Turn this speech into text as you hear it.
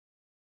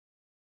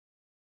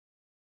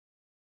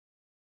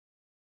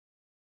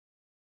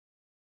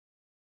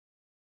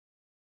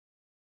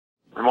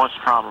And what's the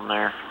problem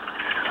there?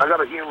 I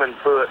got a human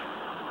foot.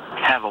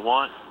 Have a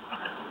what?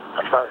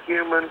 A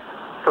human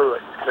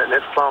foot. And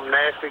it's something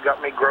nasty,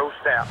 got me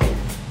grossed out.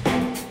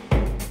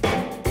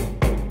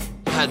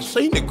 I'd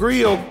seen the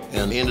grill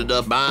and ended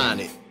up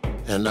buying it.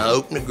 And I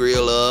opened the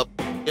grill up,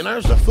 and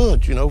there's a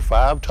foot, you know,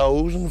 5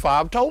 toes and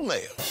 5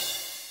 toenails.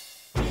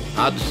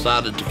 I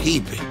decided to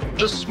keep it.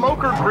 The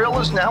Smoker Grill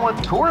is now a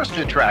tourist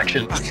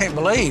attraction. I can't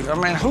believe. I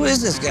mean, who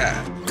is this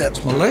guy?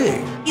 That's my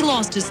leg. He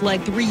lost his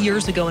leg 3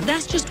 years ago, and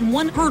that's just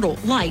one hurdle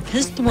life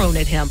has thrown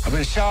at him. I've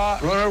been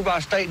shot, run over by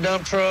a state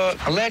dump truck,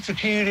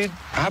 electrocuted.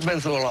 I've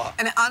been through a lot.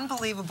 An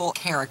unbelievable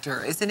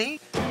character, isn't he?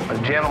 A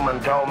gentleman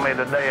told me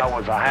today I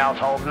was a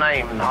household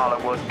name in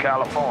Hollywood,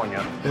 California.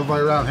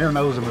 Everybody around here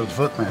knows him as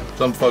Footman.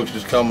 Some folks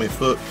just call me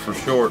Foot for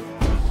short.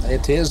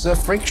 It is a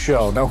freak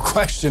show, no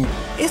question.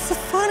 It's a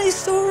funny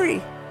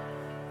story,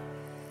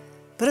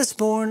 but it's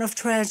born of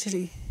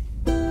tragedy.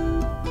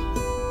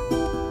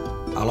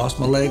 I lost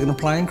my leg in a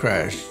plane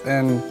crash,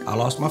 and I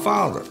lost my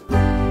father.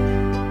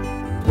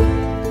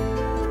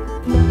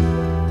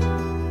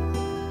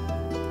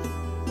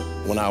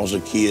 When I was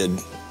a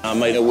kid, I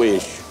made a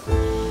wish.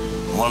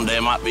 One day I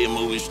might be a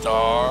movie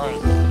star.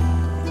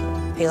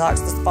 He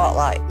likes the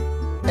spotlight.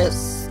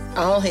 It's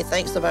all he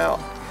thinks about.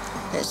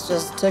 It's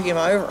just took him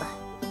over.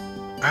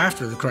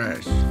 After the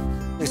crash,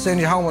 they send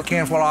you home with a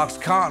can full of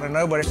OxyContin, and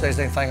nobody says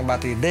anything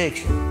about the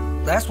addiction.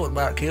 That's what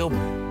about killed me.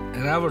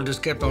 And I would have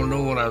just kept on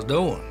doing what I was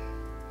doing.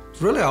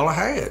 It's really all I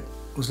had,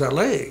 was that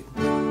leg.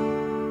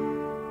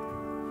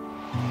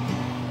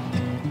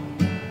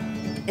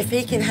 If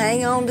he can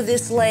hang on to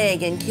this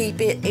leg and keep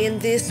it in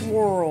this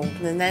world,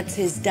 then that's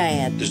his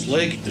dad. This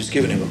leg has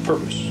given him a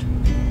purpose.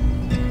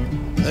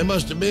 There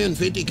must have been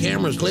 50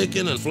 cameras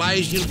clicking and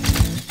flashing.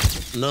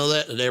 None of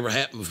that had ever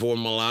happened before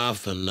in my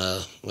life, and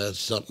that's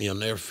something you'll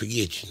never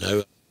forget, you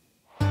know.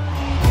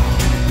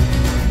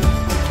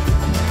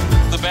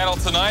 The battle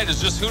tonight is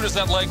just who does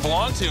that leg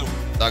belong to?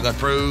 I got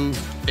proof,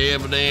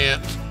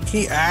 evidence.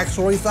 He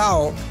actually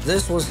thought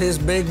this was his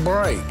big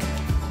break.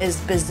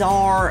 As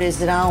bizarre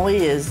as it all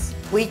is,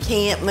 we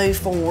can't move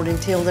forward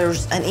until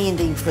there's an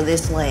ending for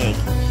this leg.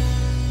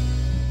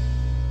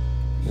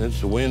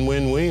 It's a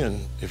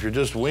win-win-win. If you're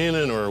just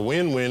winning or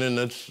win-winning,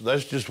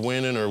 that's just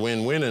winning or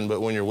win-winning.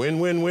 But when you're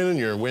win-win-winning,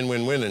 you're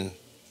win-win-winning.